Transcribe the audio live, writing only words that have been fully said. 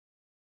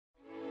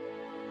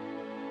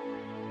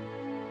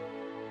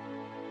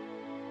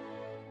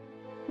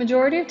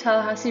Majority of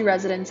Tallahassee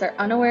residents are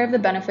unaware of the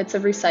benefits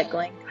of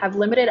recycling, have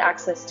limited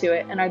access to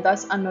it, and are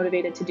thus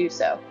unmotivated to do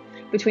so.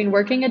 Between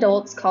working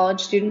adults,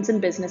 college students,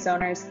 and business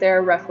owners, there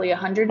are roughly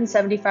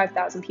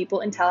 175,000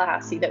 people in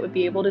Tallahassee that would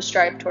be able to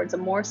strive towards a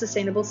more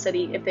sustainable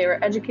city if they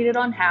were educated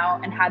on how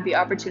and had the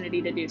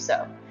opportunity to do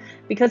so.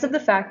 Because of the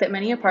fact that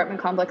many apartment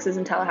complexes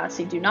in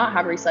Tallahassee do not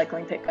have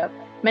recycling pickup,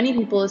 many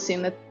people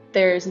assume that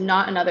there is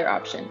not another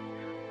option.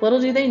 Little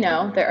do they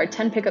know, there are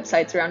 10 pickup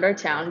sites around our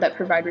town that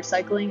provide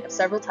recycling of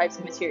several types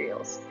of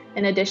materials.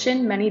 In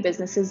addition, many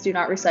businesses do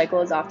not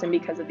recycle as often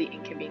because of the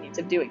inconvenience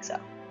of doing so.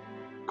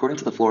 According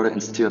to the Florida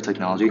Institute of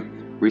Technology,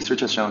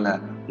 research has shown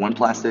that one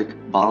plastic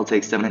bottle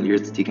takes 7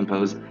 years to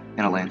decompose in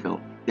a landfill.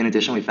 In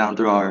addition, we found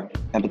through our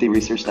empathy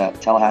research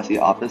that Tallahassee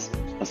Office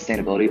of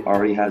Sustainability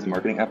already has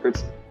marketing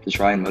efforts to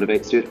try and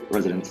motivate student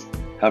residents.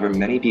 However,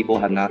 many people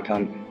have not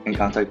come in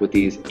contact with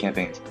these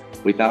campaigns.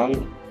 We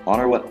found on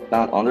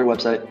their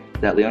website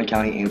that Leon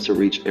County aims to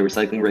reach a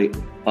recycling rate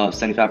of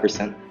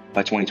 75%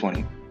 by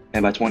 2020,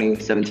 and by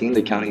 2017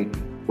 the county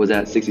was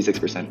at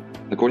 66%.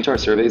 According to our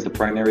surveys, the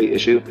primary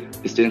issue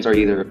is students are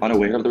either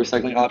unaware of the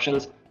recycling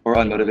options or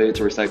unmotivated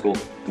to recycle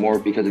more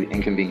because of the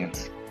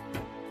inconvenience.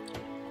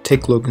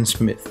 Take Logan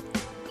Smith.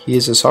 He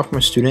is a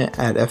sophomore student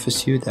at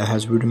FSU that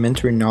has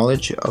rudimentary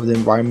knowledge of the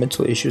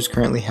environmental issues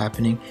currently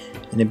happening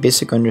and a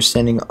basic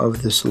understanding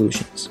of the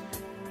solutions.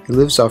 He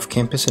lives off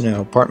campus in an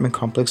apartment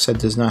complex that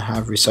does not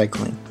have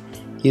recycling.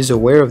 He is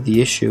aware of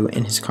the issue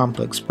in his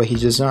complex, but he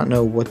does not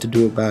know what to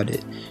do about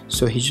it,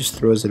 so he just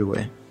throws it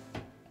away.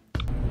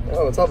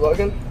 Yo, what's up,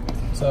 Logan?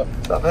 What's up?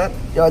 What's up, man?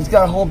 Yo, I just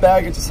got a whole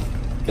bag of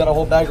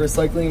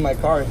recycling in my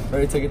car.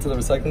 Ready to take it to the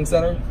recycling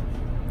center?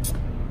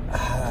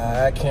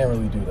 I can't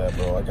really do that,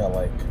 bro. I got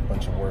like a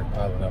bunch of work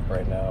piling up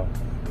right now.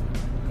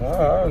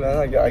 All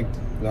right, man.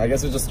 I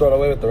guess we'll just throw it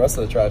away with the rest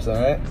of the trash,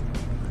 then,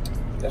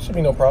 right? That should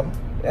be no problem.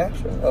 Yeah,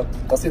 sure.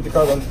 I'll see you at the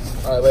car then.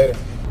 All right, later.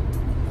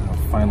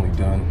 I'm finally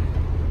done.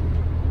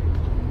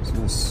 What's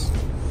this?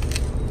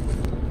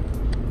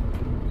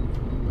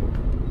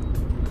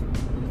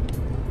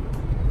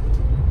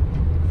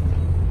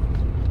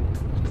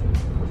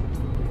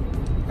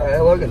 All right,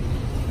 Logan.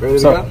 Ready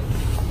to What's up? go?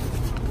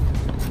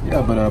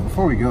 Yeah, but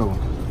before we go,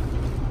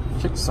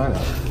 check the sign out.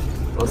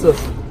 What's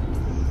this?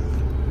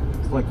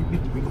 It's like we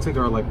can take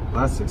our like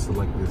plastics to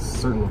like these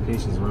certain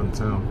locations around the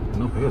town,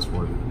 and they'll pay us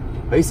for it.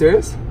 Are you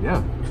serious?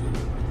 Yeah.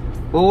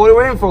 Well, what are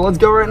we waiting for? Let's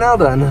go right now,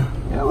 then.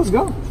 Yeah, let's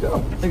go. Let's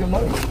go. Take a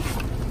money.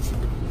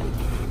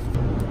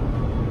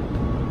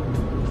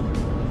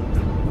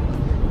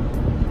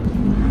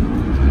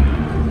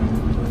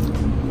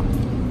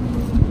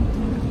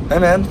 Hey,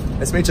 man.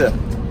 Nice to meet you.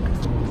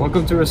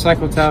 Welcome to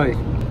RecycleTally.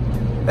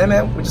 Hey,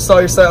 man. We just saw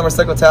your site on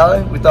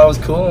RecycleTally. We thought it was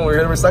cool, and we're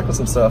here to recycle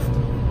some stuff.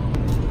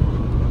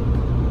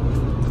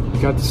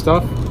 You got the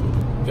stuff?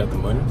 You got the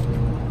money?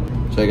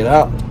 Check it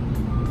out.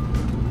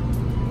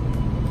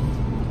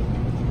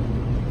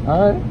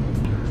 All right.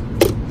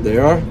 There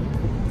you are.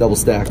 Double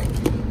stack.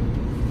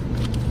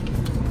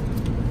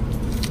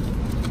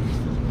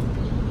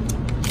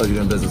 Pleasure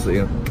doing business with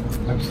you.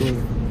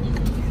 Absolutely.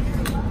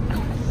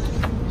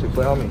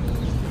 Chick-fil-A on me.